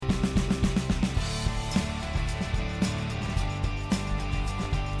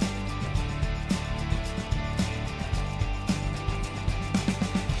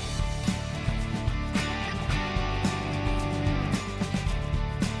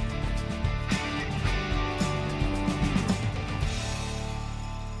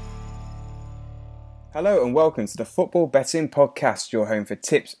Hello and welcome to the Football Betting Podcast, your home for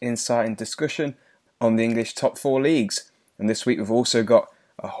tips, insight and discussion on the English top four leagues. And this week we've also got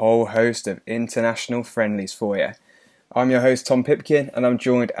a whole host of international friendlies for you. I'm your host Tom Pipkin and I'm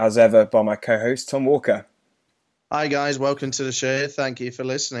joined as ever by my co-host Tom Walker. Hi guys, welcome to the show. Thank you for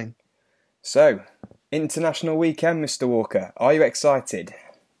listening. So, international weekend, Mr. Walker. Are you excited?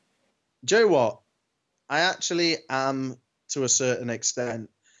 Do you know what? I actually am to a certain extent.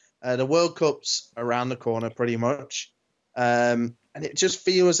 The World Cup's around the corner pretty much. And it just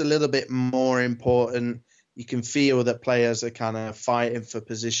feels a little bit more important. You can feel that players are kind of fighting for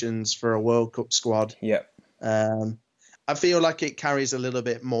positions for a World Cup squad. Yep. I feel like it carries a little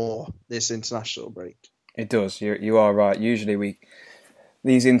bit more this international break. It does. You are right. Usually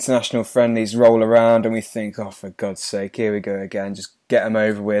these international friendlies roll around and we think, oh, for God's sake, here we go again. Just get them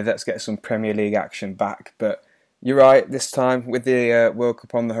over with. Let's get some Premier League action back. But you're right, this time with the World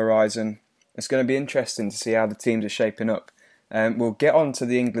Cup on the horizon, it's going to be interesting to see how the teams are shaping up. We'll get on to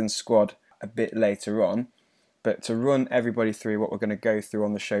the England squad a bit later on, but to run everybody through what we're going to go through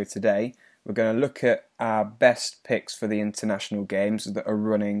on the show today, we're going to look at our best picks for the international games that are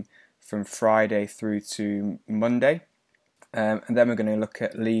running from Friday through to Monday. And then we're going to look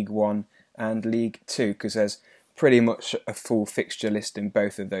at League One and League Two because there's pretty much a full fixture list in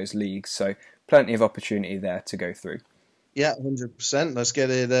both of those leagues. So plenty of opportunity there to go through. Yeah, 100%. Let's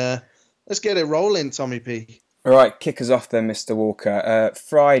get it rolling, Tommy P. All right, kick us off then, Mr. Walker.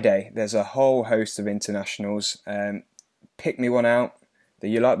 Friday, there's a whole host of internationals. Pick me one out that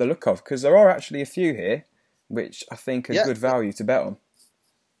you like the look of because there are actually a few here which I think are good value to bet on.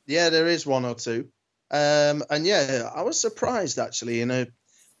 Yeah, there is one or two. And yeah, I was surprised actually.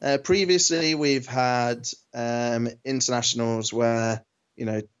 Previously we've had internationals where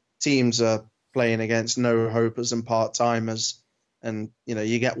teams are playing against no-hopers and part-timers, and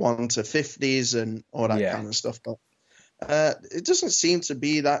you get 1 to 50s and all that kind of stuff. But it doesn't seem to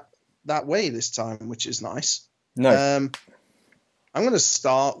be that way this time, which is nice. No. I'm going to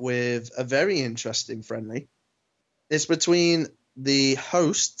start with a very interesting friendly. It's between the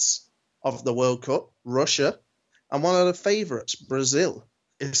hosts of the World Cup, Russia, and one of the favourites, Brazil.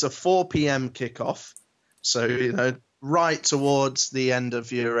 It's a 4 p.m. kickoff, so right towards the end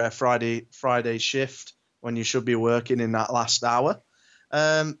of your Friday shift when you should be working in that last hour.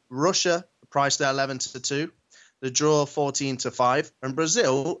 Russia priced at 11 to 2, the draw 14 to 5, and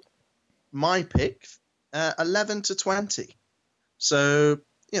Brazil, my pick, 11 to 20. So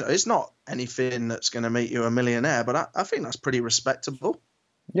it's not anything that's going to make you a millionaire, but I think that's pretty respectable.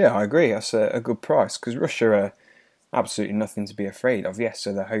 Yeah, I agree. That's a good price because Russia are absolutely nothing to be afraid of. Yes,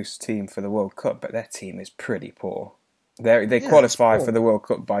 they're the host team for the World Cup, but their team is pretty poor. They qualify for the World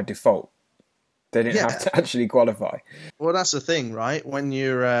Cup by default. They didn't have to actually qualify. Well, that's the thing, right? When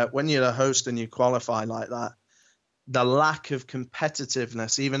you're a host and you qualify like that, the lack of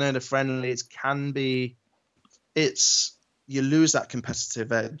competitiveness, even though the friendlies can be, you lose that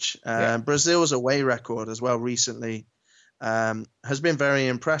competitive edge. Brazil's away record as well recently has been very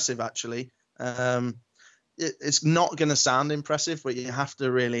impressive, actually. It's not going to sound impressive, but you have to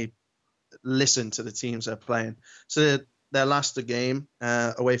really listen to the teams they're playing. So their last game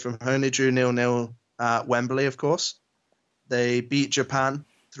away from home, they drew 0-0 at Wembley, of course. They beat Japan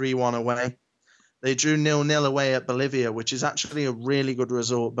 3-1 away. They drew 0-0 away at Bolivia, which is actually a really good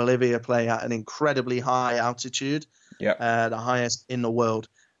result. Bolivia play at an incredibly high altitude, the highest in the world.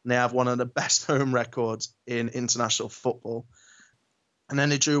 And they have one of the best home records in international football. And then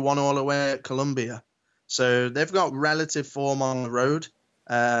they drew 1-1 away at Colombia. So they've got relative form on the road.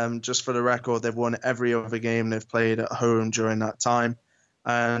 Just for the record, they've won every other game they've played at home during that time.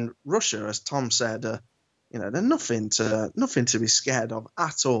 And Russia, as Tom said, they're nothing to be scared of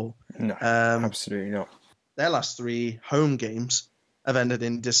at all. No, absolutely not. Their last 3 home games have ended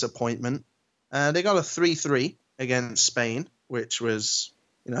in disappointment. They got a 3-3 against Spain, which was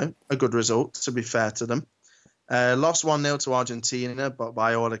a good result, to be fair to them. Lost 1-0 to Argentina, but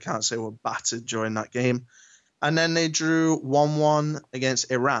by all accounts, they were battered during that game. And then they drew 1-1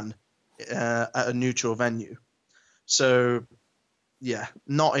 against Iran at a neutral venue. So, yeah,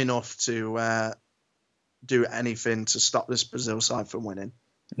 not enough to do anything to stop this Brazil side from winning.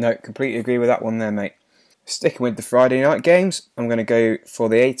 No, completely agree with that one there, mate. Sticking with the Friday night games, I'm going to go for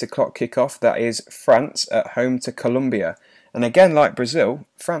the 8 o'clock kickoff. That is France at home to Colombia. And again, like Brazil,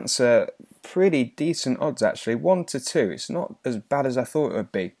 France are pretty decent odds, actually. 1 to 2. It's not as bad as I thought it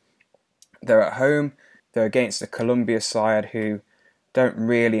would be. They're at home. They're against the Colombia side who don't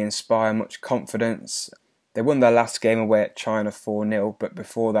really inspire much confidence. They won their last game away at China 4-0, but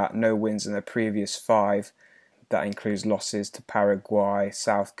before that, no wins in their previous 5. That includes losses to Paraguay,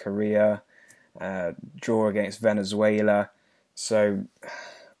 South Korea, draw against Venezuela. So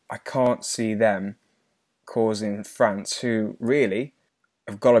I can't see them causing France, who really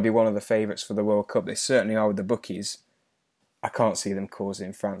have got to be one of the favourites for the World Cup. They certainly are with the bookies. I can't see them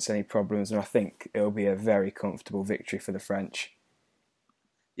causing France any problems, and I think it'll be a very comfortable victory for the French.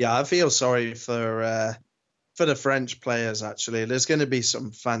 Yeah, I feel sorry for the French players, actually. There's going to be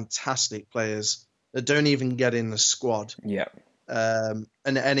some fantastic players that don't even get in the squad. Yeah. And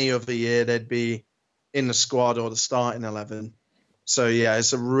any other year, they'd be in the squad or the starting 11. So, yeah,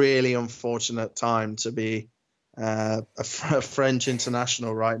 it's a really unfortunate time to be a French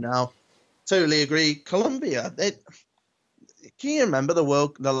international right now. Totally agree. Colombia, can you remember the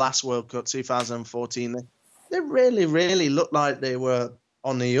last World Cup, 2014? They really, really looked like they were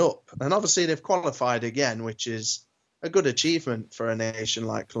on the up. And obviously they've qualified again, which is a good achievement for a nation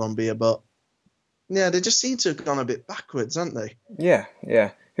like Colombia. But, yeah, they just seem to have gone a bit backwards, haven't they? Yeah,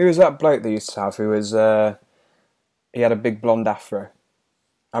 yeah. Who was that bloke they used to have who was... he had a big blonde afro.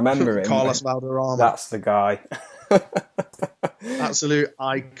 I remember him. Carlos Valderrama. That's the guy. Absolute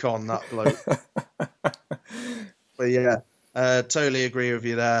icon, that bloke. But yeah, totally agree with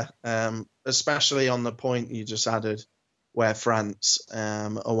you there. Especially on the point you just added, where France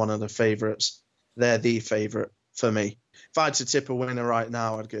are one of the favourites. They're the favourite for me. If I had to tip a winner right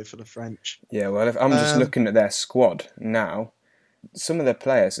now, I'd go for the French. Yeah, well, if I'm just looking at their squad now, some of the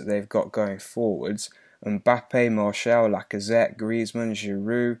players that they've got going forwards: Mbappe, Martial, Lacazette, Griezmann,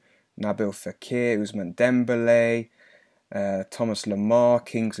 Giroud, Nabil Fekir, Ousmane Dembele, Thomas Lemar,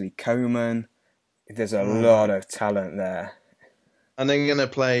 Kingsley Coman. There's a lot of talent there. And they're going to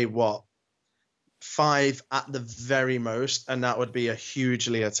play, 5 at the very most, and that would be a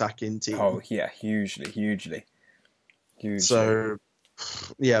hugely attacking team. Oh, yeah, hugely. So,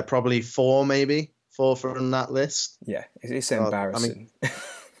 yeah, probably 4 maybe. 4 from that list. Yeah, it's embarrassing.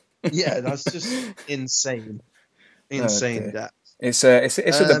 Yeah, that's just insane. Insane depth. It's at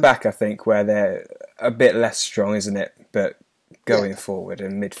the back, I think, where they're a bit less strong, isn't it? But going forward,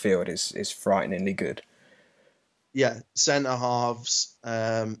 and midfield is frighteningly good. Yeah, centre halves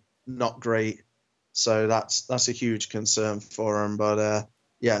not great, so that's a huge concern for them. But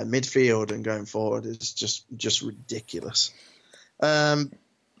yeah, midfield and going forward is just ridiculous. I'm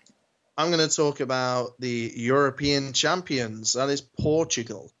going to talk about the European champions. That is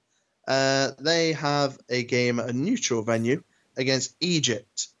Portugal. They have a game at a neutral venue against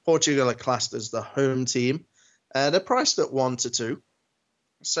Egypt. Portugal are classed as the home team. They're priced at 1-2.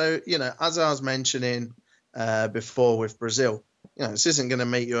 So, as I was mentioning before with Brazil, this isn't going to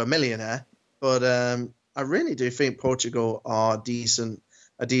make you a millionaire, but I really do think Portugal are a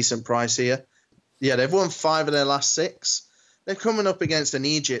decent price here. Yeah, they've won 5 of their last 6. They're coming up against an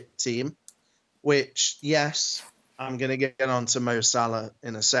Egypt team, which, yes, I'm going to get on to Mo Salah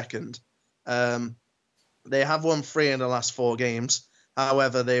in a second. They have won 3 in the last 4 games.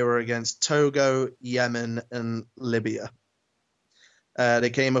 However, they were against Togo, Yemen, and Libya. They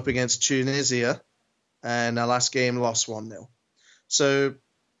came up against Tunisia, and their last game lost 1-0. So,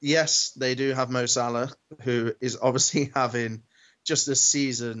 yes, they do have Mo Salah, who is obviously having just a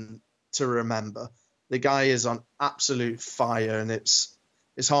season to remember. The guy is on absolute fire, and it's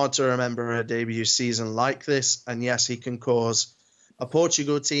hard to remember a debut season like this. And yes, he can cause a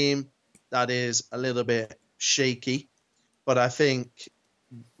Portugal team that is a little bit shaky, but I think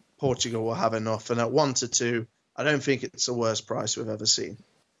Portugal will have enough. And at 1-2, I don't think it's the worst price we've ever seen.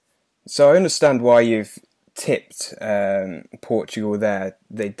 So I understand why you've tipped Portugal there.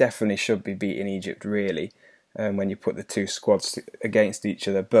 They definitely should be beating Egypt, really, when you put the 2 squads against each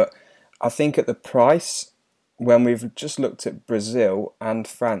other. But I think at the price, when we've just looked at Brazil and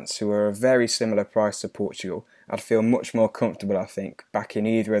France, who are a very similar price to Portugal, I'd feel much more comfortable, I think, backing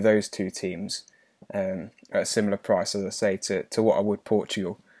either of those 2 teams at a similar price, as I say, to what I would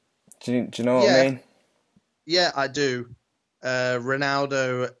Portugal. Do you know what I mean? Yeah, I do.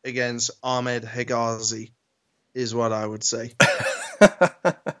 Ronaldo against Ahmed Hegazi is what I would say.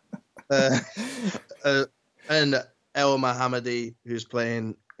 And El Mohammadi, who's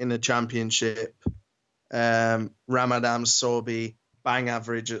playing in the Championship. Ramadan Sorbi, bang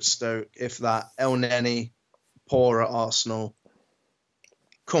average at Stoke, if that. El Neni, poor at Arsenal.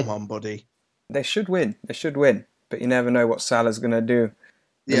 Come on, buddy. They should win. But you never know what Salah's going to do.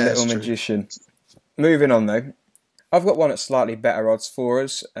 The little magician. Moving on, though. I've got one at slightly better odds for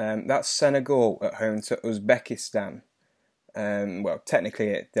us. That's Senegal at home to Uzbekistan. Well,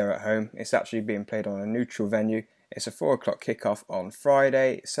 technically they're at home. It's actually being played on a neutral venue. It's a 4 o'clock kickoff on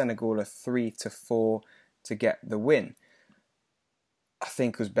Friday. Senegal are 3-4 to get the win. I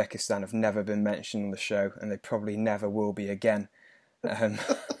think Uzbekistan have never been mentioned on the show, and they probably never will be again.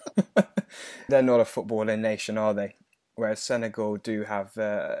 They're not a footballing nation, are they? Whereas Senegal do have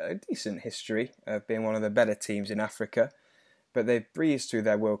a decent history of being one of the better teams in Africa. But they've breezed through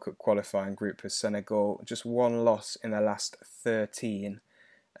their World Cup qualifying group as Senegal. Just one loss in their last 13.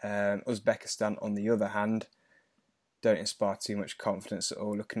 Uzbekistan, on the other hand, don't inspire too much confidence at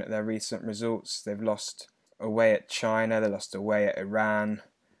all. Looking at their recent results, they've lost away at China, they lost away at Iran,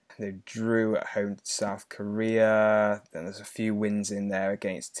 they drew at home to South Korea. Then there's a few wins in there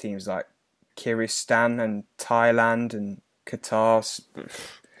against teams like Kyrgyzstan and Thailand and Qatar.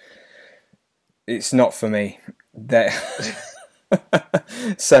 It's not for me.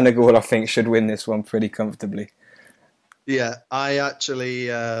 Senegal, I think, should win this one pretty comfortably. Yeah, I actually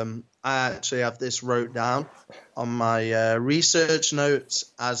have this wrote down on my research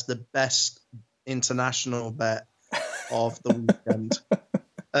notes as the best international bet of the weekend.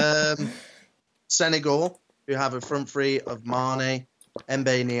 Senegal, who have a front three of Mane,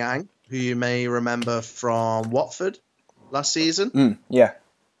 Mbaye Niang, who you may remember from Watford last season. Yeah.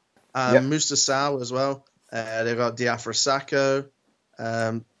 Moussa Sow as well. They've got Diafra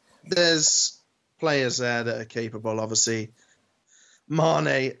Sakho. There's players there that are capable. Obviously,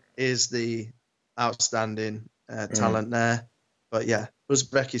 Mane is the outstanding talent there. But yeah,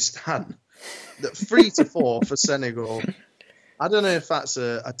 Uzbekistan, 3-4 for Senegal. I don't know if that's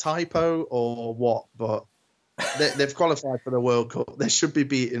a typo or what, but they've qualified for the World Cup. They should be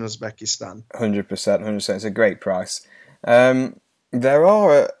beating Uzbekistan. 100%. It's a great price. There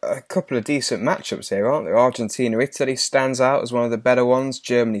are a couple of decent matchups here, aren't there? Argentina-Italy stands out as one of the better ones.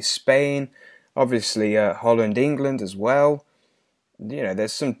 Germany-Spain. Obviously, Holland-England as well. You know,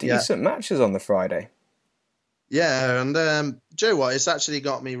 there's some decent matches on the Friday. Yeah, and do you know what? It's actually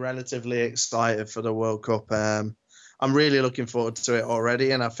got me relatively excited for the World Cup. I'm really looking forward to it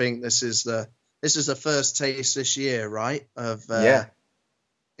already, and I think this is the first taste this year, right, of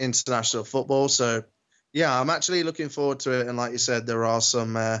international football. So, yeah, I'm actually looking forward to it. And like you said, there are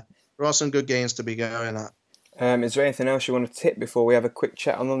some good games to be going at. Is there anything else you want to tip before we have a quick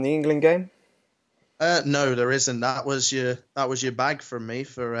chat on the England game? No, there isn't. That was your bag from me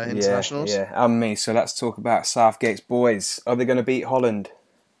for internationals. Yeah, and me. So let's talk about Southgate's boys. Are they going to beat Holland?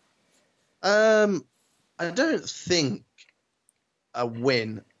 I don't think a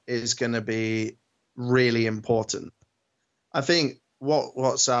win is going to be really important. I think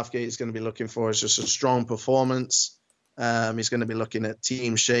what Southgate is going to be looking for is just a strong performance. He's going to be looking at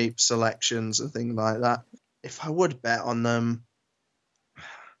team shape, selections, and things like that. If I would bet on them,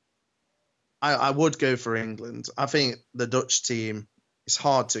 I would go for England. I think the Dutch team, it's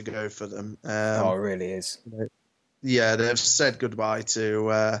hard to go for them. It really is. Yeah, they've said goodbye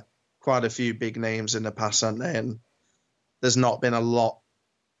to quite a few big names in the past, haven't they? And there's not been a lot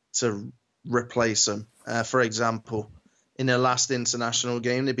to replace them. For example, in their last international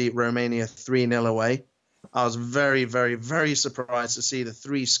game, they beat Romania 3-0 away. I was very, very, very surprised to see the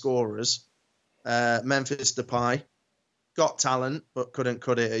three scorers. Memphis Depay, got talent, but couldn't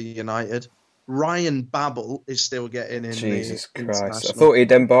cut it at United. Ryan Babel is still getting in. Jesus Christ. I thought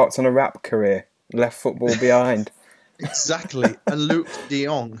he'd embarked on a rap career, left football behind. Exactly. And Luke de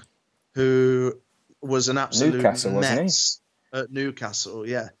Jong, who was an absolute Newcastle, mess at Newcastle,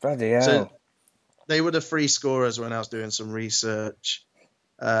 yeah. Bloody hell. So they were the three scorers when I was doing some research.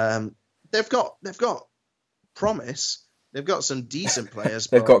 They've got promise. They've got some decent players.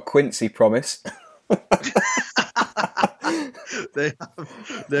 They've got Quincy promise. They've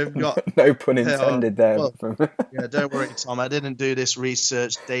got no pun intended there. Well, yeah, don't worry, Tom. I didn't do this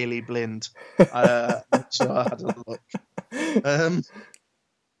research daily blind. So I had a look.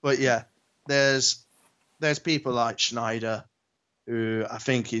 But yeah, there's people like Schneider, who I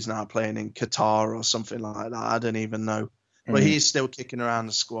think he's now playing in Qatar or something like that. I don't even know, but he's still kicking around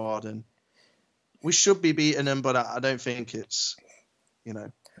the squad, and we should be beating him. But I don't think it's,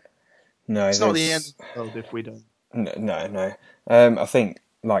 no, it's not the end of the world if we don't. No. I think,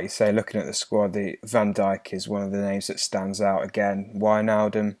 like you say, looking at the squad, the Van Dijk is one of the names that stands out again.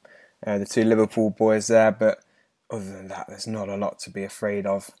 Wijnaldum, the two Liverpool boys there, but other than that, there's not a lot to be afraid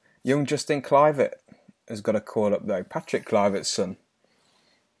of. Young Justin Kluivert has got a call up though. Patrick Kluivert's son.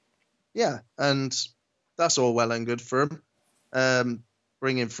 Yeah, and that's all well and good for him.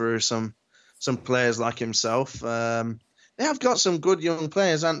 Bringing through some players like himself. They have got some good young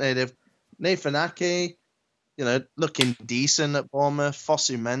players, haven't they? They've Nathan Ake, looking decent at Bournemouth.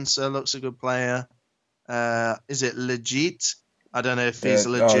 Fosu Mensah looks a good player. Is it legit? I don't know if he's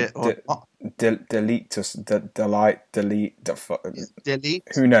legit or not. Delete.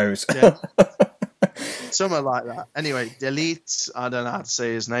 Who knows? Yeah. Something like that. Anyway, Delete. I don't know how to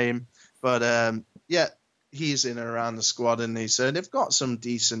say his name. But, he's in and around the squad, and so they've got some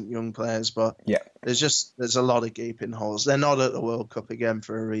decent young players, but Yeah, there's a lot of gaping holes. They're not at the World Cup again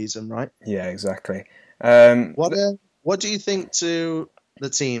for a reason, right? yeah, exactly. What do you think to the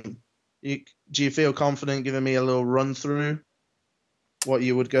team? Do you feel confident giving me a little run through what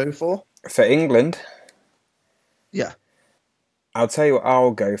you would go for? For England, Yeah. I'll tell you what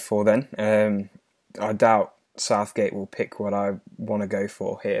I'll go for then. I doubt Southgate will pick what I want to go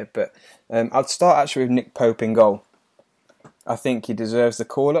for here, but I'd start actually with Nick Pope in goal. I think he deserves the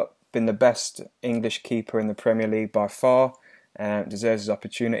call-up. Been the best English keeper in the Premier League by far. Deserves his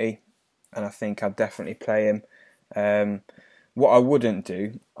opportunity, and I think I'd definitely play him. What I wouldn't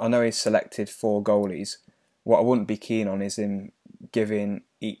do, I know he's selected 4 goalies. What I wouldn't be keen on is him giving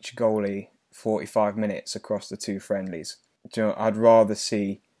each goalie 45 minutes across the 2 friendlies. Do you know, I'd rather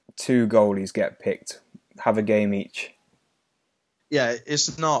see 2 goalies get picked, have a game each. Yeah,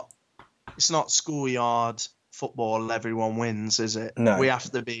 it's not schoolyard football. Everyone wins, is it? No. We have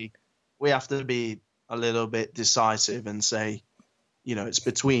to be a little bit decisive and say, it's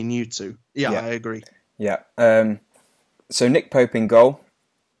between you two. Yeah. I agree. Yeah. So Nick Pope in goal.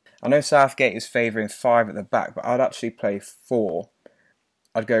 I know Southgate is favouring 5 at the back, but I'd actually play 4.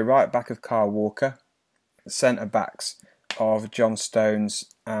 I'd go right back of Kyle Walker, centre backs of John Stones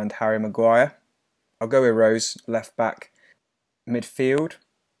and Harry Maguire. I'll go with Rose, left back. Midfield,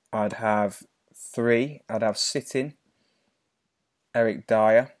 I'd have 3. I'd have Sitting, Eric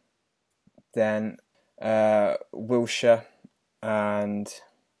Dyer, then Wilshere and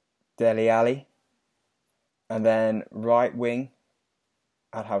Dele Alli. And then right wing,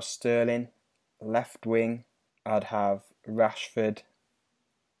 I'd have Sterling. Left wing, I'd have Rashford.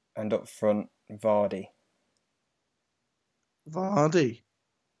 And up front, Vardy. Vardy.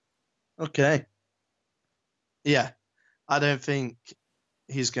 Okay. Yeah. I don't think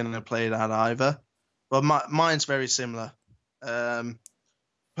he's going to play that either. But mine's very similar.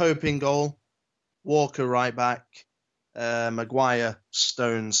 Pope in goal, Walker right back, Maguire,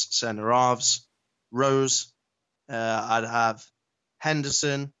 Stones centre halves, Rose. I'd have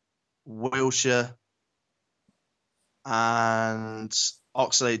Henderson, Wilshere, and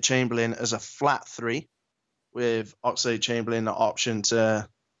Oxlade-Chamberlain as a flat 3, with Oxlade-Chamberlain the option to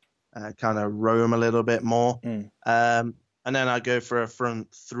kind of roam a little bit more. And then I go for a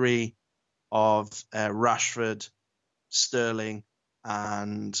front 3 of Rashford, Sterling,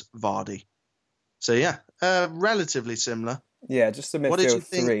 and Vardy. So yeah, relatively similar. Yeah, just the midfield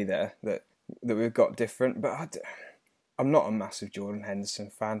 3 there that we've got different. But I'm not a massive Jordan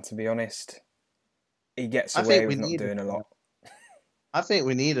Henderson fan, to be honest. He gets away with not doing a lot. I think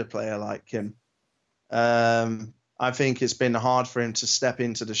we need a player like him. I think it's been hard for him to step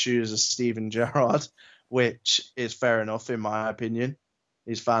into the shoes of Steven Gerrard, which is fair enough in my opinion.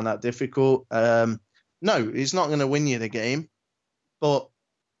 He's found that difficult. No, he's not going to win you the game, but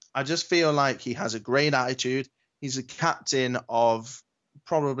I just feel like he has a great attitude. He's a captain of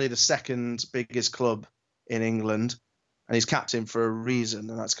probably the second biggest club in England, and he's captain for a reason,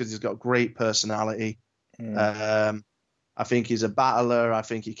 and that's because he's got great personality. I think he's a battler. I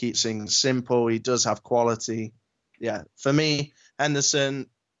think he keeps things simple. He does have quality. Yeah, for me, Henderson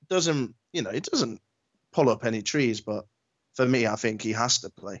doesn't pull up any trees, but for me, I think he has to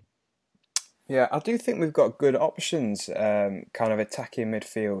play. Yeah, I do think we've got good options, kind of attacking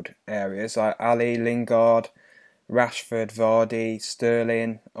midfield areas like Ali, Lingard, Rashford, Vardy,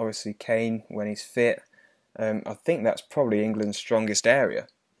 Sterling, obviously Kane when he's fit. I think that's probably England's strongest area.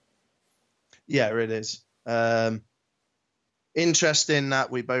 Yeah, it is. Interesting that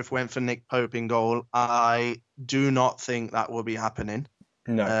we both went for Nick Pope in goal. I do not think that will be happening.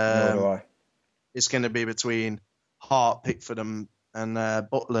 No, nor do I. It's going to be between Hart, Pickford and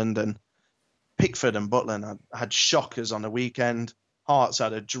Butland. And Pickford and Butland had shockers on the weekend. Hart's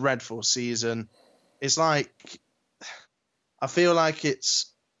had a dreadful season. It's like, I feel like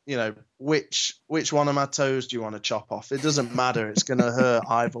it's, which one of my toes do you want to chop off? It doesn't matter. It's going to hurt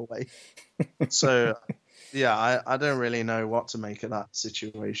either way. So, yeah, I don't really know what to make of that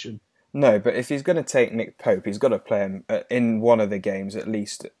situation. No, but if he's going to take Nick Pope, he's got to play him in one of the games, at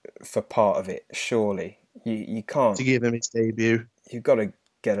least for part of it, surely. You can't... To give him his debut. You've got to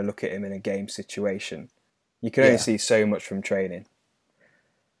get a look at him in a game situation. You can only see so much from training.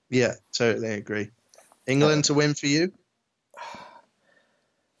 Yeah, totally agree. England to win for you?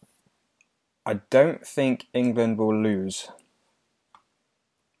 I don't think England will lose.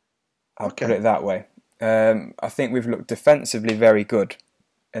 I'll put it that way. I think we've looked defensively very good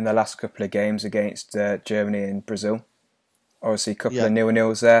in the last couple of games against Germany and Brazil. Obviously, a couple of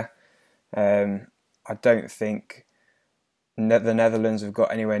 0-0s there. I don't think the Netherlands have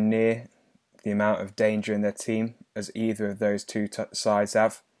got anywhere near the amount of danger in their team as either of those two sides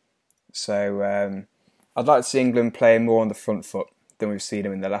have. So I'd like to see England play more on the front foot than we've seen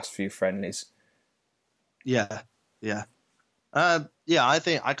them in the last few friendlies. Yeah. I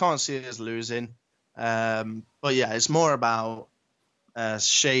think I can't see us losing. But yeah, it's more about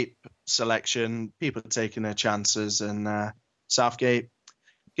shape, selection, people taking their chances, and Southgate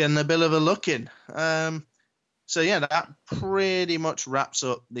getting a bit of a look in. So yeah, that pretty much wraps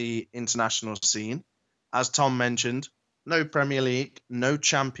up the international scene. As Tom mentioned, no Premier League, no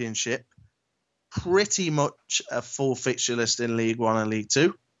Championship, pretty much a full fixture list in League One and League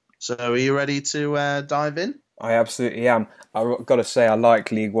Two. So are you ready to dive in? I absolutely am. I've got to say, I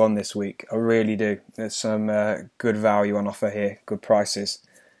like League One this week. I really do. There's some good value on offer here, good prices.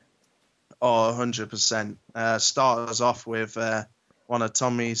 Oh, 100%. Start us off with one of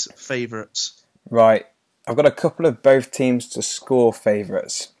Tommy's favourites. Right. I've got a couple of both teams to score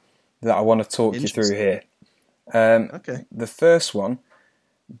favourites that I want to talk you through here. Okay. The first one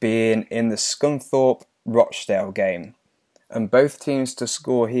being in the Scunthorpe-Rochdale game. And both teams to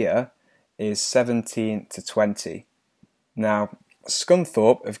score here is 17-20. Now,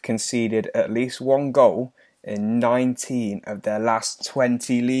 Scunthorpe have conceded at least one goal in 19 of their last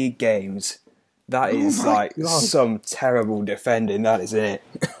 20 league games. That is some terrible defending, that is it.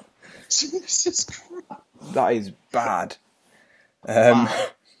 Jesus Christ. That is bad. Wow.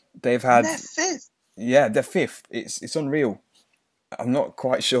 They've had... They're fifth. Yeah, they're fifth. It's unreal. I'm not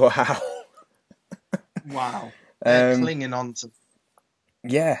quite sure how. Wow. They're clinging on to...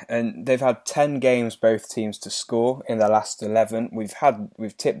 Yeah, and they've had 10 games both teams to score in their last 11.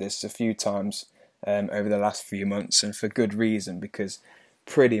 We've tipped this a few times over the last few months, and for good reason, because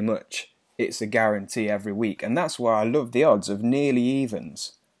pretty much it's a guarantee every week. And that's why I love the odds of nearly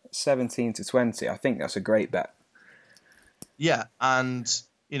evens. 17-20. I think that's a great bet. Yeah, and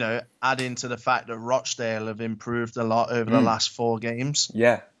adding to the fact that Rochdale have improved a lot over the last 4 games.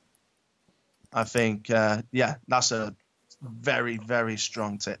 Yeah. I think, that's a very, very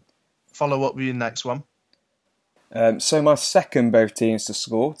strong tip. Follow up with your next one. So my second both teams to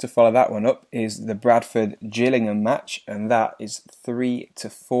score, to follow that one up, is the Bradford-Gillingham match, and that is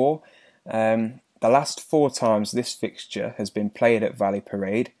 3-4. The last 4 times this fixture has been played at Valley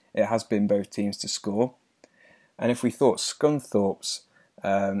Parade, it has been both teams to score. And if we thought Scunthorpe's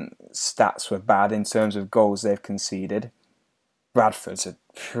stats were bad in terms of goals they've conceded, Bradford's are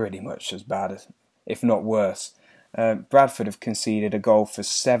pretty much as bad, if not worse. Bradford have conceded a goal for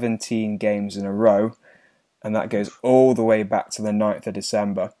 17 games in a row, and that goes all the way back to the 9th of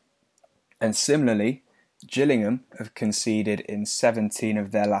December. And similarly, Gillingham have conceded in 17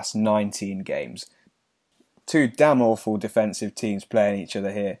 of their last 19 games. 2 damn awful defensive teams playing each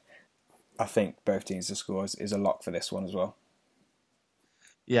other here. I think both teams to score is a lock for this one as well.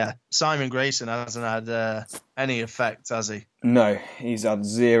 Yeah, Simon Grayson hasn't had any effect, has he? No, he's had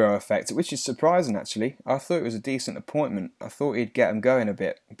 0 effect, which is surprising actually. I thought it was a decent appointment. I thought he'd get them going a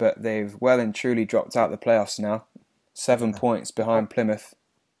bit, but they've well and truly dropped out the playoffs now. 7 points behind Plymouth,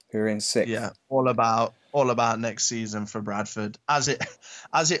 who are in 6th. Yeah, all about next season for Bradford, as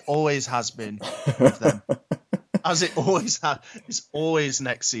it always has been with them. As it always has, it's always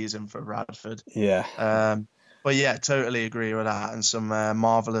next season for Bradford. Yeah. But yeah, totally agree with that, and some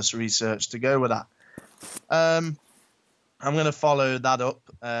marvellous research to go with that. I'm going to follow that up.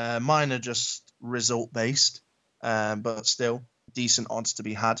 Mine are just result-based, but still decent odds to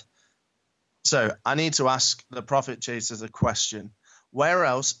be had. So I need to ask the Profit Chasers a question. Where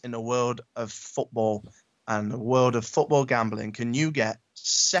else in the world of football and the world of football gambling can you get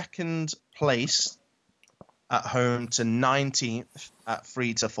second place at home to 19th at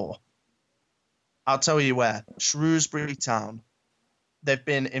 3-4? I'll tell you where. Shrewsbury Town. They've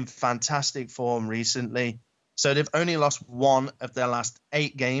been in fantastic form recently. So they've only lost 1 of their last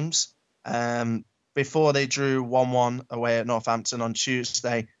 8 games. Before they drew 1-1 away at Northampton on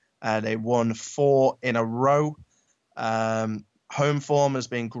Tuesday, they won 4 in a row. Home form has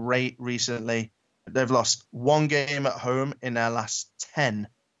been great recently. They've lost 1 game at home in their last 10.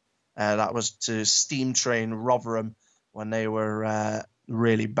 That was to Steam Train Rotherham when they were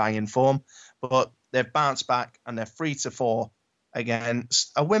really banging form. But they've bounced back and they're 3-4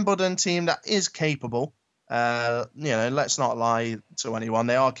 against a Wimbledon team that is capable. Let's not lie to anyone.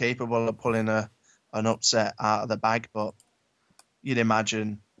 They are capable of pulling an upset out of the bag, but you'd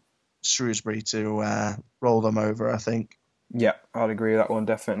imagine Shrewsbury to roll them over, I think. Yeah, I'd agree with that one,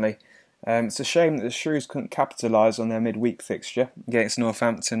 definitely. It's a shame that the Shrews couldn't capitalise on their midweek fixture against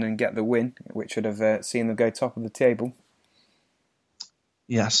Northampton and get the win, which would have seen them go top of the table.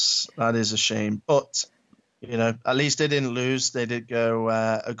 Yes, that is a shame. But At least they didn't lose. They did go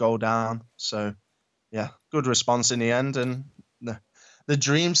a goal down. So, yeah, good response in the end. And the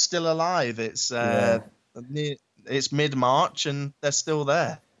dream's still alive. It's mid-March and they're still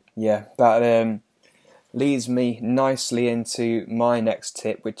there. Yeah, that leads me nicely into my next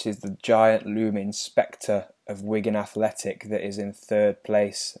tip, which is the giant looming spectre of Wigan Athletic that is in third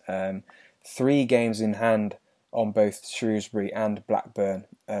place. 3 games in hand on both Shrewsbury and Blackburn,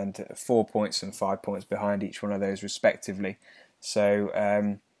 and 4 points and 5 points behind each one of those respectively.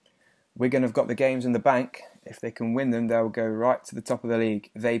 So Wigan have got the games in the bank. If they can win them, they'll go right to the top of the league.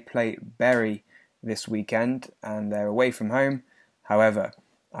 They play Bury this weekend and they're away from home. However,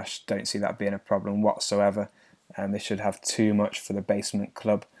 I don't see that being a problem whatsoever. They should have too much for the basement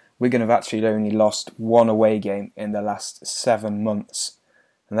club. Wigan have actually only lost 1 away game in the last 7 months,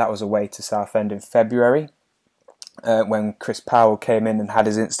 and that was away to Southend in February, when Chris Powell came in and had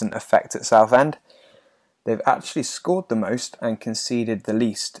his instant effect at Southend. They've actually scored the most and conceded the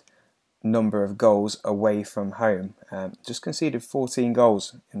least number of goals away from home. Just conceded 14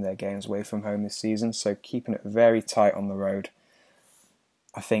 goals in their games away from home this season, so keeping it very tight on the road.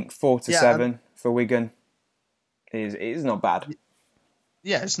 I think 4-7 for Wigan is not bad.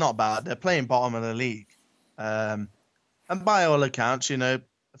 Yeah, it's not bad. They're playing bottom of the league. And by all accounts, a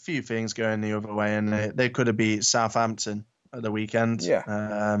few things going the other way, and they could have beat Southampton at the weekend.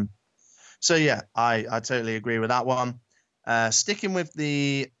 Yeah. So, yeah, I totally agree with that one. Sticking with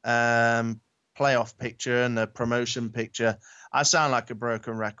the playoff picture and the promotion picture, I sound like a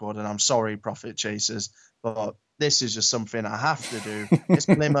broken record, and I'm sorry, Profit Chasers, but this is just something I have to do. It's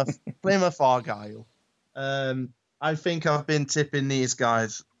Plymouth Argyle. I think I've been tipping these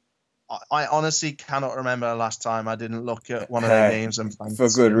guys. I honestly cannot remember the last time I didn't look at one of their games and for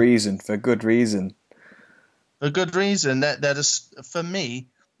good reason. For good reason. For me,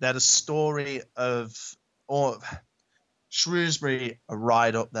 they're the story of Shrewsbury are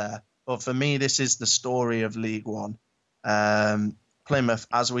right up there. But for me, this is the story of League One. Plymouth,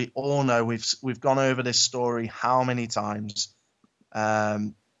 as we all know, we've gone over this story how many times.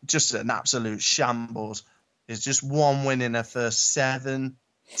 Just an absolute shambles. It's just 1 win in their first 17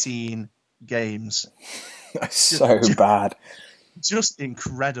 games. That's so bad. Just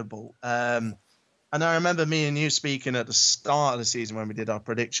incredible. And I remember me and you speaking at the start of the season when we did our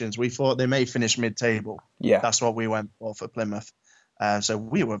predictions. We thought they may finish mid-table. Yeah. That's what we went for Plymouth. So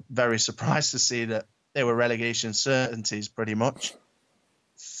we were very surprised to see that they were relegation certainties pretty much.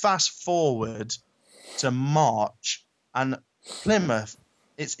 Fast forward to March, and Plymouth,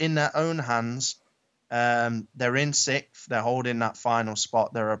 it's in their own hands. They're in 6th. They're holding that final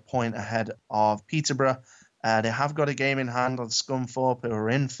spot. They're a point ahead of Peterborough. They have got a game in hand on Scunthorpe, who are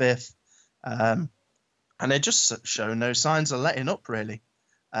in 5th. And they just show no signs of letting up, really.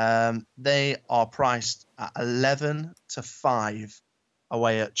 They are priced at 11-5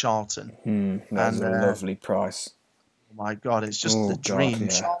 away at Charlton. That's a lovely price. Oh my God, it's just the dream. God,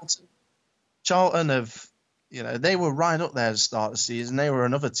 yeah. Charlton have, they were right up there at the start of the season. They were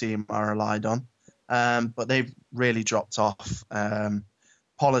another team I relied on. But they've really dropped off.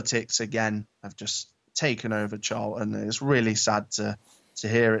 Politics, again, have just taken over Charlton. It's really sad to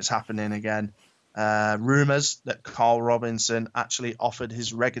hear it's happening again. Rumours that Carl Robinson actually offered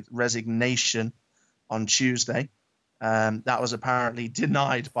his resignation on Tuesday. That was apparently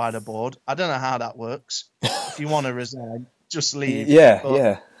denied by the board. I don't know how that works. If you want to resign, just leave.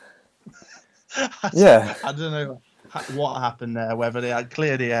 Yeah. I don't know what happened there, whether they had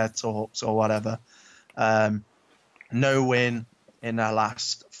cleared the air talks or whatever. No win in their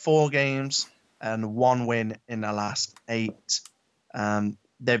last 4 games and 1 win in their last 8.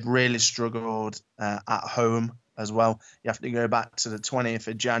 They've really struggled at home as well. You have to go back to the 20th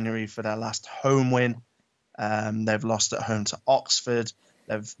of January for their last home win. They've lost at home to Oxford.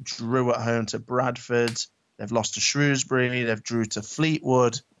 They've drew at home to Bradford. They've lost to Shrewsbury. They've drew to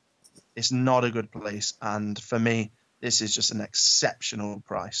Fleetwood. It's not a good place. And for me, this is just an exceptional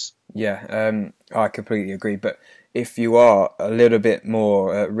price. Yeah, I completely agree. But if you are a little bit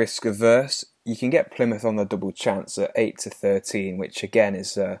more risk averse, you can get Plymouth on the double chance at 8-13, which again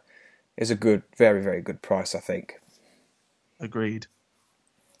is a good, very, very good price, I think. Agreed.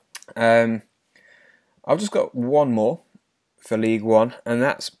 I've just got one more for League One, and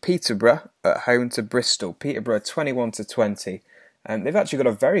that's Peterborough at home to Bristol. Peterborough 21-20. They've actually got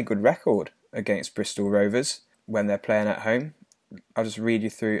a very good record against Bristol Rovers when they're playing at home. I'll just read you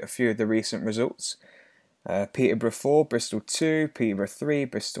through a few of the recent results. Peterborough 4, Bristol 2, Peterborough 3,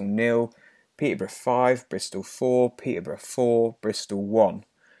 Bristol 0, Peterborough 5, Bristol 4, Peterborough 4, Bristol 1.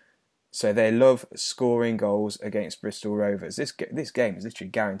 So they love scoring goals against Bristol Rovers. This game is literally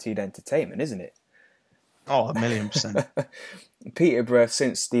guaranteed entertainment, isn't it? Oh, 1,000,000%. Peterborough,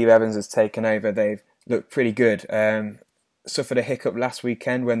 since Steve Evans has taken over, they've looked pretty good. Suffered a hiccup last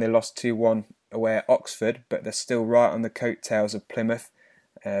weekend when they lost 2-1 away at Oxford, but they're still right on the coattails of Plymouth.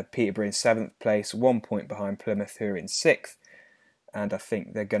 Peterborough in 7th place, 1 point behind Plymouth, who are in 6th. And I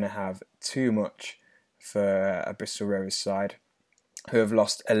think they're going to have too much for a Bristol Rovers side, who have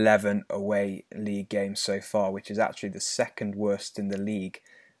lost 11 away league games so far, which is actually the second worst in the league,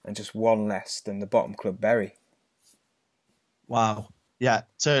 and just one less than the bottom club, Bury. Wow. Yeah,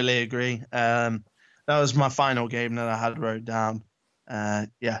 totally agree. That was my final game that I had wrote down.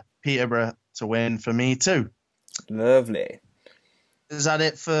 Peterborough to win for me too. Lovely. Is that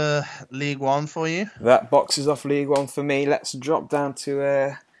it for League One for you? That boxes off League One for me. Let's drop down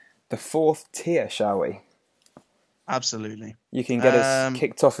to the 4th tier, shall we? Absolutely. You can get us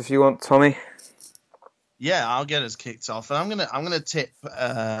kicked off if you want, Tommy. Yeah, I'll get us kicked off. And I'm gonna tip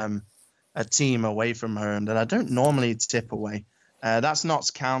a team away from home that I don't normally tip away. That's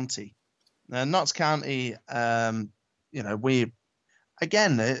Notts County. Notts County, it's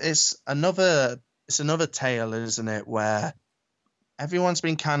another tale, isn't it, where everyone's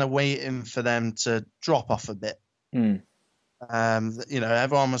been kind of waiting for them to drop off a bit.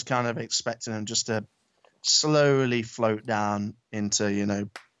 Everyone was kind of expecting them just to slowly float down into,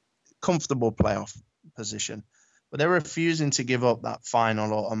 comfortable playoff position. But they're refusing to give up that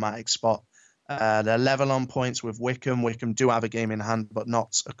final automatic spot. They're level on points with Wycombe. Wycombe do have a game in hand, but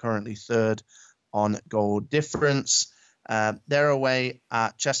Notts are currently 3rd on goal difference. They're away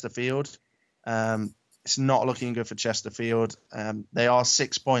at Chesterfield. It's not looking good for Chesterfield. They are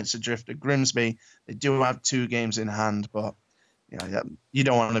 6 points adrift of Grimsby. They do have 2 games in hand, but you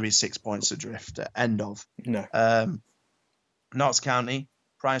don't want to be 6 points adrift. End of. No. Notts County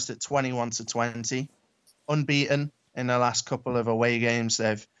priced at 21-20, unbeaten in the last couple of away games.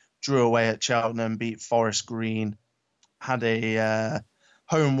 They've drew away at Cheltenham, beat Forest Green, had a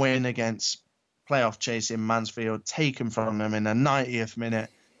home win against playoff chasing Mansfield, taken from them in the 90th minute.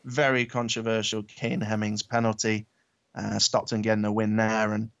 Very controversial Kane Hemmings penalty. Stockton getting a win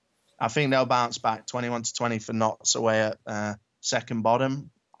there, and I think they'll bounce back 21-20 for Notts away at second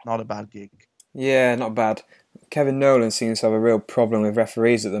bottom. Not a bad gig. Yeah, not bad. Kevin Nolan seems to have a real problem with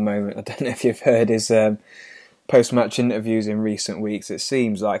referees at the moment. I don't know if you've heard his post-match interviews in recent weeks. It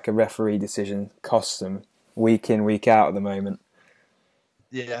seems like a referee decision costs them week in, week out at the moment.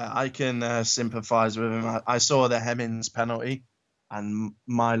 Yeah, I can sympathise with him. I saw the Hemmings penalty, and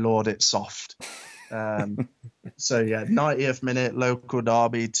my lord, it's soft. 90th minute, local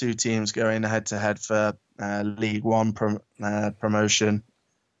derby, 2 teams going head-to-head for League One promotion.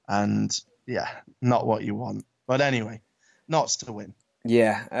 And, not what you want. But anyway, Notts to win.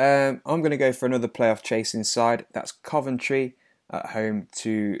 Yeah, I'm going to go for another playoff chasing side. That's Coventry at home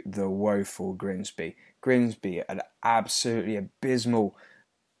to the woeful Grimsby. Grimsby are absolutely abysmal.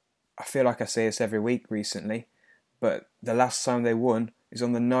 I feel like I say this every week recently, but the last time they won is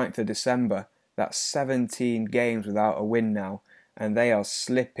on the 9th of December. That's 17 games without a win now, and they are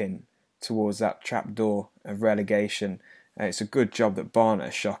slipping towards that trapdoor of relegation. It's a good job that Barnet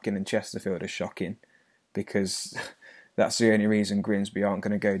are shocking and Chesterfield are shocking, because that's the only reason Grimsby aren't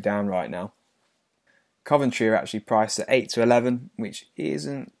going to go down right now. Coventry are actually priced at 8-11, which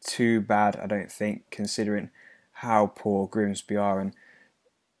isn't too bad, I don't think, considering how poor Grimsby are. And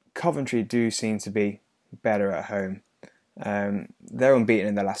Coventry do seem to be better at home. They're unbeaten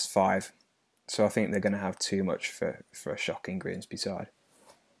in their last 5, so I think they're going to have too much for a shocking Grimsby side.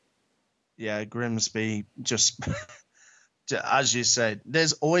 Yeah, Grimsby just... As you said,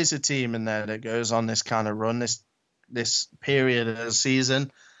 there's always a team in there that goes on this kind of run, this period of the season,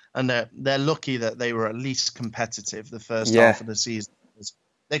 and they're lucky that they were at least competitive the first half of the season.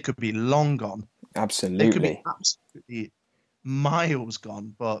 They could be long gone. Absolutely. They could be absolutely miles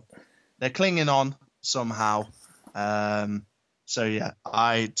gone, but they're clinging on somehow. I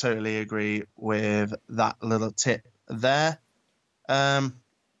totally agree with that little tip there.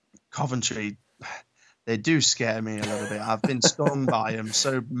 Coventry, they do scare me a little bit. I've been stung by them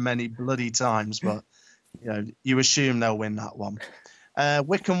so many bloody times, but you assume they'll win that one.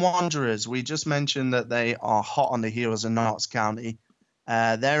 Wycombe Wanderers, we just mentioned that they are hot on the heels of Notts County.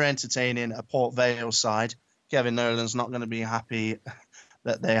 They're entertaining a Port Vale side. Kevin Nolan's not going to be happy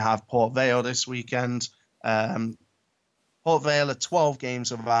that they have Port Vale this weekend. Port Vale are 12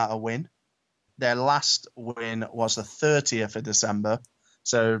 games without a win. Their last win was the 30th of December.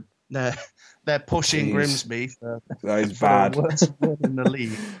 So they're pushing Grimsby for bad. the worst win in the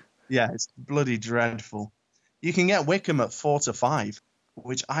league. Yeah, it's bloody dreadful. You can get Wycombe at 4-5,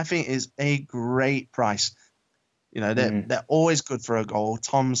 which I think is a great price. They're always good for a goal.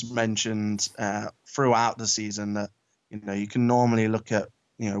 Tom's mentioned throughout the season that you can normally look at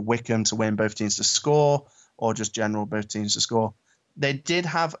Wycombe to win, both teams to score, or just general both teams to score. They did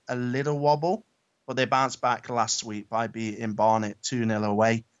have a little wobble, but they bounced back last week by beating Barnet 2-0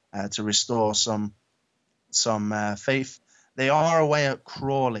 away to restore some faith. They are away at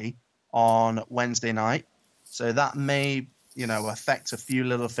Crawley on Wednesday night, so that may affect a few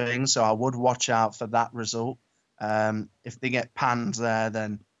little things. So I would watch out for that result. If they get panned there,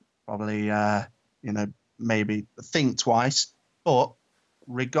 then probably maybe think twice. But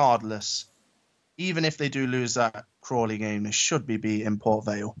regardless, even if they do lose that Crawley game, they should be beating Port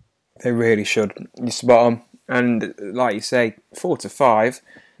Vale. They really should. You're spot on. And like you say, 4-5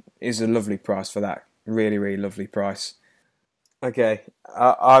 is a lovely price for that. Really, really lovely price. Okay,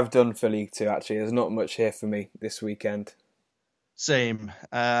 I've done for League Two, actually. There's not much here for me this weekend. Same.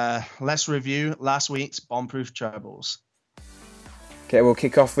 Let's review last week's Bombproof trebles. Okay, we'll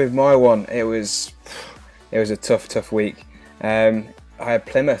kick off with my one. It was a tough week. I had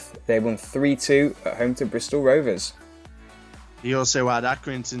Plymouth. They won 3-2 at home to Bristol Rovers. He also had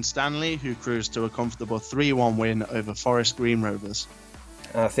Accrington Stanley, who cruised to a comfortable 3-1 win over Forest Green Rovers.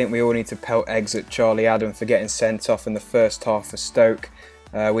 And I think we all need to pelt eggs at Charlie Adam for getting sent off in the first half for Stoke.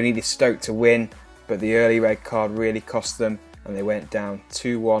 We needed Stoke to win, but the early red card really cost them, and they went down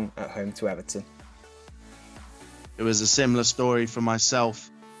 2-1 at home to Everton. It was a similar story for myself.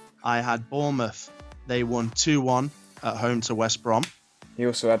 I had Bournemouth. They won 2-1 at home to West Brom. He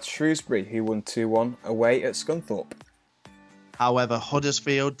also had Shrewsbury, who won 2-1 away at Scunthorpe. However,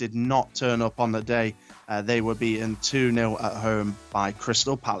 Huddersfield did not turn up on the day. They were beaten 2-0 at home by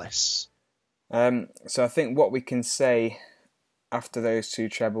Crystal Palace. So I think what we can say after those two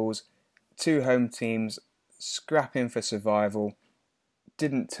trebles, two home teams scrapping for survival,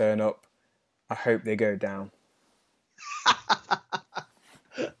 didn't turn up. I hope they go down.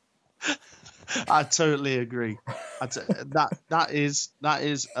 I totally agree. That is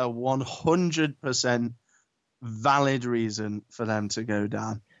a 100% valid reason for them to go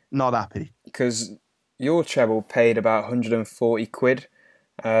down. Not happy. Because your treble paid about 140 quid.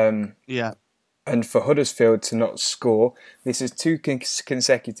 Yeah. And for Huddersfield to not score, this is two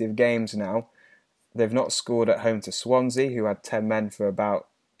consecutive games now. They've not scored at home to Swansea, who had 10 men for about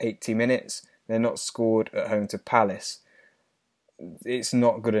 80 minutes. They're not scored at home to Palace. It's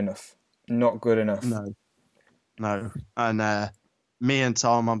not good enough. Not good enough. No. And me and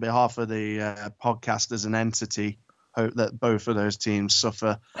Tom, on behalf of the podcast as an entity, hope that both of those teams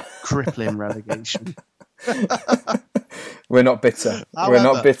suffer crippling relegation. We're not bitter. However, we're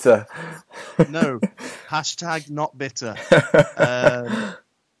not bitter. No. Hashtag not bitter.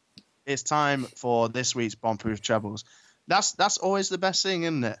 It's time for this week's Bombproof trebles. That's always the best thing,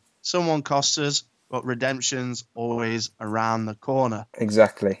 isn't it? Someone costs us, but redemption's always around the corner.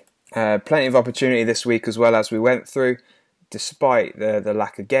 Exactly. Plenty of opportunity this week as well as we went through, despite the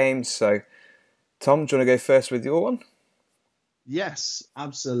lack of games. So, Tom, do you want to go first with your one? Yes,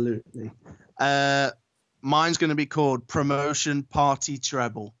 absolutely. Mine's going to be called Promotion Party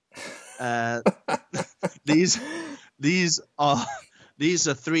Treble. These are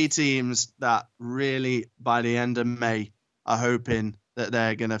three teams that really, by the end of May, are hoping that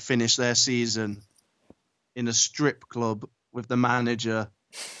they're going to finish their season in a strip club with the manager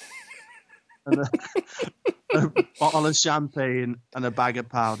and a bottle of champagne and a bag of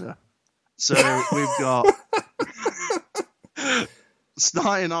powder. So we've got,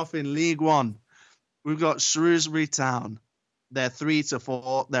 starting off in League One, we've got Shrewsbury Town. They're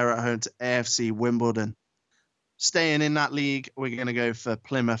 3-4. They're at home to AFC Wimbledon. Staying in that league, we're going to go for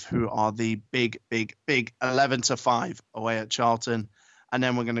Plymouth, who are the big 11-5 away at Charlton. And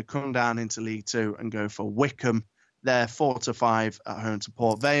then we're going to come down into League Two and go for Wycombe. They're 4-5 at home to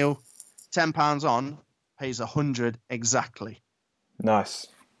Port Vale. £10 on pays 100 exactly. Nice.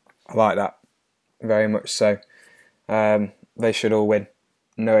 I like that. Very much so. They should all win.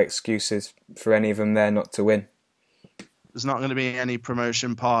 No excuses for any of them there not to win. There's not going to be any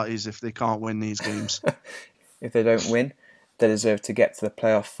promotion parties if they can't win these games. If they don't win, they deserve to get to the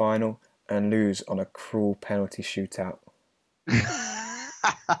playoff final and lose on a cruel penalty shootout.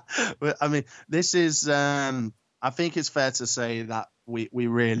 I mean, this is... I think it's fair to say that we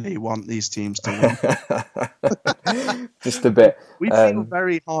really want these teams to win. Just a bit. We feel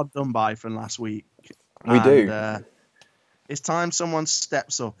very hard done by from last week. We do. It's time someone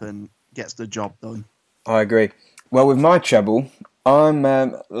steps up and gets the job done. I agree. Well, with my treble, I'm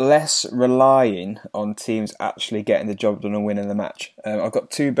less relying on teams actually getting the job done and winning the match. I've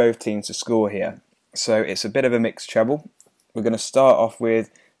got both teams to score here. So it's a bit of a mixed treble. We're going to start off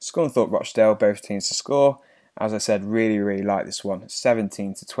with Scunthorpe Rochdale, both teams to score. As I said, really like this one.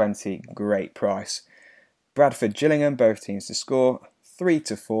 17-20, great price. Bradford Gillingham, both teams to score.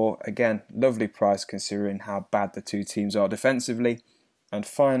 3-4, again, lovely price considering how bad the two teams are defensively. And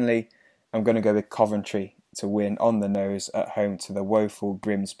finally, I'm going to go with Coventry to win on the nose at home to the woeful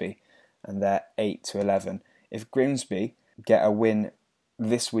Grimsby, and they're 8-11. If Grimsby get a win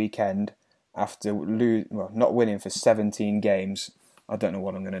this weekend after not winning for 17 games, I don't know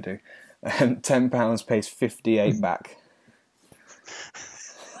what I'm going to do. £10 pays 58 back.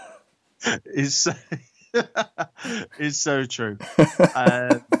 It's so true.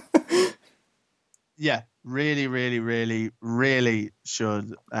 Yeah, really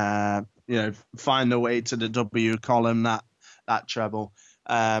should find a way to the W column that treble.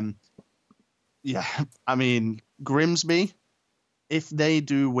 Yeah, I mean Grimsby, if they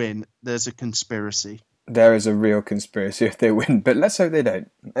do win, there's a conspiracy. There is a real conspiracy if they win, but let's hope they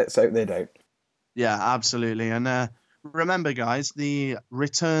don't. Yeah, absolutely. And remember, guys, the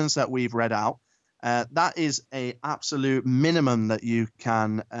returns that we've read out, that is a absolute minimum that you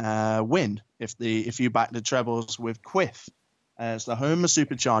can win if you back the trebles with Quiff. It's the home of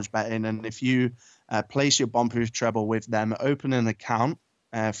supercharged betting, and if you place your bomb-proof treble with them, open an account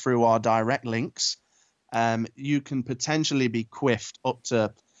through our direct links, you can potentially be quiffed up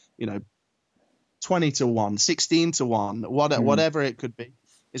to 20-1, 16-1, whatever it could be.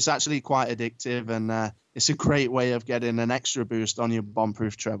 It's actually quite addictive, and it's a great way of getting an extra boost on your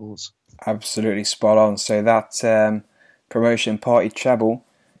bomb-proof trebles. Absolutely spot on. So that promotion party treble,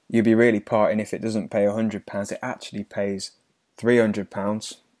 you'll be really partying if it doesn't pay £100. It actually pays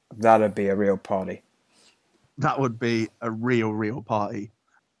 £300. That'd be a real party. That would be a real party.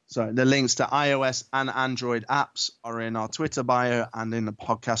 So the links to iOS and Android apps are in our Twitter bio and in the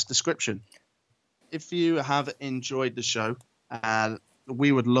podcast description. If you have enjoyed the show,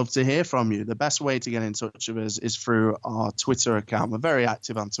 we would love to hear from you. The best way to get in touch with us is through our Twitter account. We're very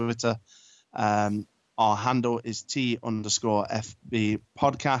active on Twitter. Our handle is T_FB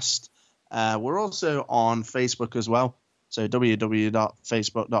podcast. We're also on Facebook as well. So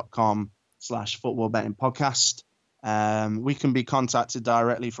www.facebook.com/footballbettingpodcast. We can be contacted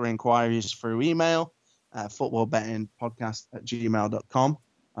directly for inquiries through email, footballbettingpodcast@gmail.com.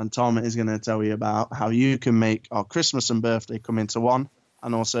 And Tom is going to tell you about how you can make our Christmas and birthday come into one,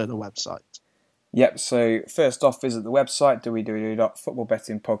 and also the website. Yep, so first off, visit the website,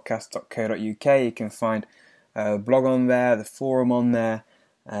 www.footballbettingpodcast.co.uk. You can find a blog on there, the forum on there.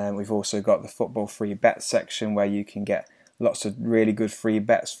 We've also got the football free bet section where you can get lots of really good free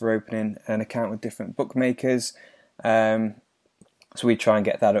bets for opening an account with different bookmakers. So we try and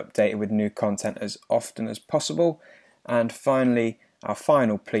get that updated with new content as often as possible. And finally, our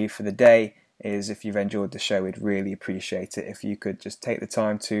final plea for the day is if you've enjoyed the show, we'd really appreciate it if you could just take the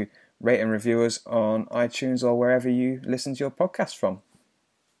time to rate and review us on iTunes or wherever you listen to your podcast from.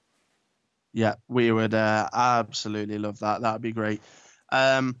 Yeah, we would absolutely love that. That would be great.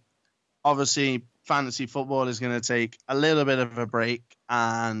 Obviously, fantasy football is going to take a little bit of a break,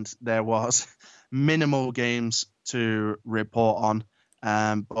 and there was minimal games to report on,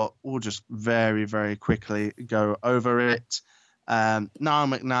 but we'll just very, very quickly go over it. Niall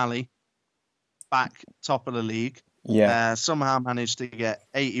McNally, back top of the league. Yeah. Somehow managed to get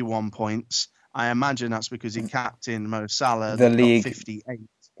 81 points. I imagine that's because he captained Mo Salah. The league, got 58.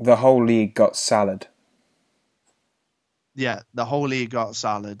 The whole league got salad. Yeah, the whole league got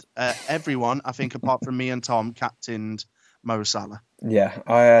salad. Everyone, I think, apart from me and Tom, captained Mo Salah. Yeah,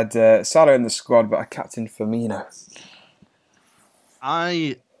 I had Salah in the squad, but I captained Firmino.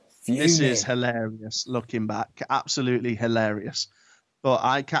 This is hilarious looking back. Absolutely hilarious. But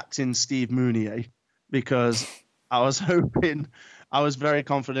I captained Steve Mounier because I was very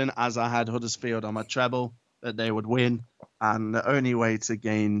confident, as I had Huddersfield on my treble, that they would win. And the only way to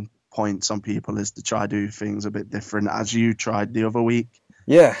gain points on people is to try to do things a bit different, as you tried the other week.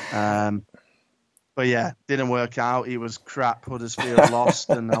 Yeah. But yeah, didn't work out. He was crap. Huddersfield lost,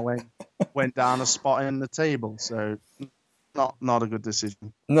 and I went down a spot in the table. So not a good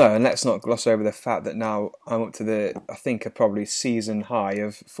decision. No, and let's not gloss over the fact that now I'm up to I think, a probably season high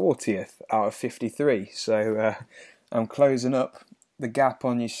of 40th out of 53. So I'm closing up the gap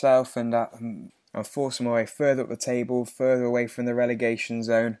on yourself, and I'm forcing my way further up the table, further away from the relegation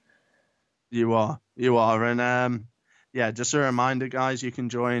zone. You are. And yeah, just a reminder, guys, you can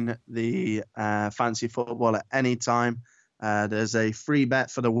join the fantasy football at any time. There's a free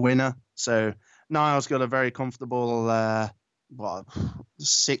bet for the winner. So Niall's got a very comfortable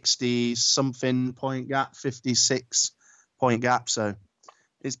 60-something point gap, 56 point gap. So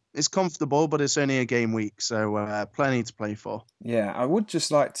it's comfortable, but it's only a game week, so plenty to play for. Yeah, I would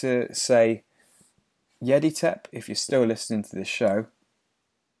just like to say Yeditep, if you're still listening to this show,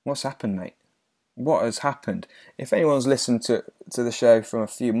 what's happened, mate? What has happened? If anyone's listened to the show from a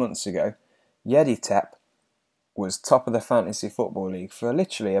few months ago, Yeditep was top of the Fantasy Football League for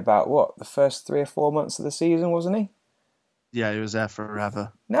literally about, the first 3 or 4 months of the season, wasn't he? Yeah, he was there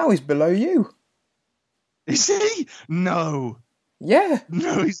forever. Now he's below you. Is he? No. Yeah.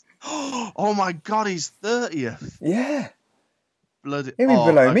 No, he's... Oh, my God, he's 30th. Yeah. Bloody... He'll be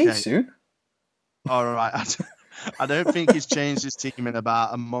below me soon. All right. I don't think he's changed his team in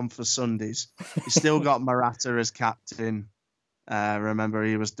about a month for Sundays. He's still got Morata as captain. Remember,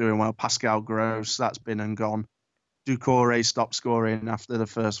 he was doing well. Pascal Gross, that's been and gone. Doucouré stopped scoring after the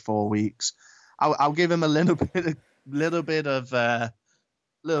first 4 weeks. I'll give him a little bit of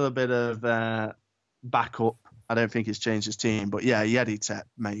backup. I don't think he's changed his team, but yeah, Yeditep,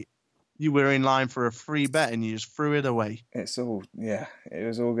 mate. You were in line for a free bet and you just threw it away. It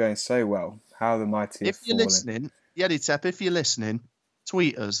was all going so well. How the mighty have fallen. If you're listening, Yeditep, if you're listening,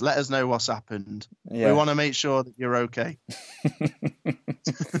 tweet us. Let us know what's happened. Yeah. We want to make sure that you're okay.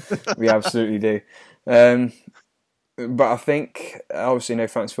 We absolutely do. But I think, obviously, no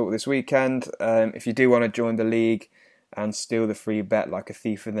fantasy football this weekend. If you do want to join the league and steal the free bet like a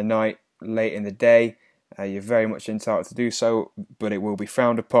thief in the night late in the day, you're very much entitled to do so, but it will be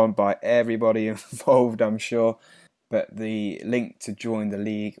frowned upon by everybody involved, I'm sure. But the link to join the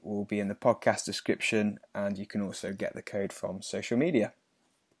league will be in the podcast description, and you can also get the code from social media.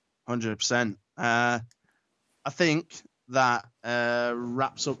 100%. I think that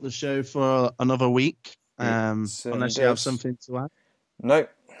wraps up the show for another week. Unless you have something to add. No,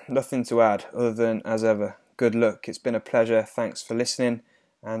 nothing to add other than, as ever, good luck. It's been a pleasure. Thanks for listening.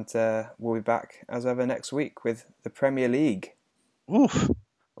 And we'll be back as ever next week with the Premier League. Oof,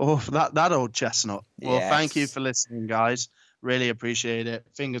 that old chestnut. Well, yes. Thank you for listening, guys. Really appreciate it.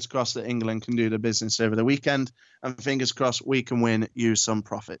 Fingers crossed that England can do the business over the weekend. And fingers crossed we can win you some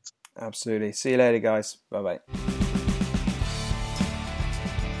profit. Absolutely. See you later, guys. Bye-bye.